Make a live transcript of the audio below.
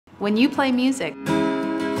When you play music,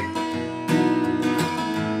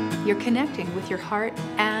 you're connecting with your heart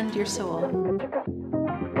and your soul.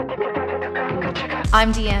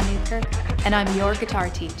 I'm Deanne Newkirk, and I'm your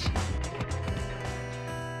guitar teach.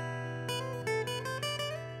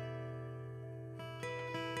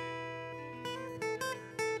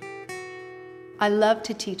 I love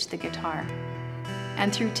to teach the guitar,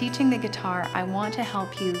 and through teaching the guitar, I want to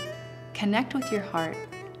help you connect with your heart,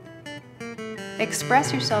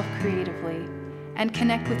 express yourself creatively, and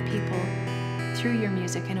connect with people through your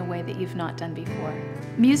music in a way that you've not done before.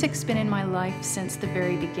 Music's been in my life since the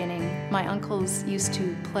very beginning. My uncles used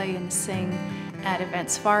to play and sing at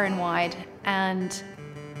events far and wide, and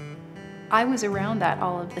I was around that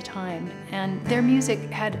all of the time. And their music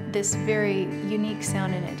had this very unique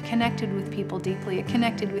sound in it, connected with people deeply. It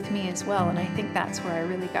connected with me as well, and I think that's where I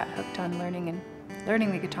really got hooked on learning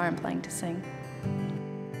the guitar and playing to sing.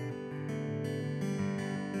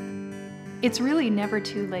 It's really never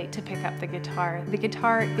too late to pick up the guitar. The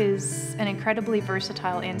guitar is an incredibly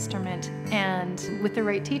versatile instrument, and with the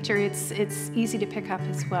right teacher, it's easy to pick up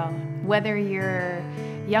as well. Whether you're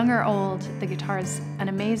young or old, the guitar is an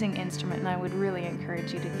amazing instrument, and I would really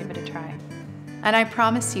encourage you to give it a try. And I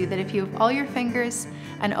promise you that if you have all your fingers,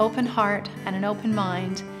 an open heart, and an open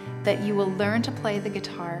mind, that you will learn to play the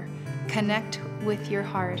guitar, connect with your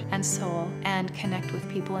heart and soul, and connect with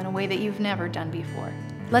people in a way that you've never done before.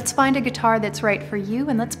 Let's find a guitar that's right for you,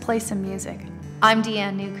 and let's play some music. I'm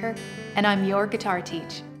Deanne Newkirk, and I'm your guitar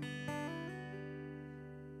teach.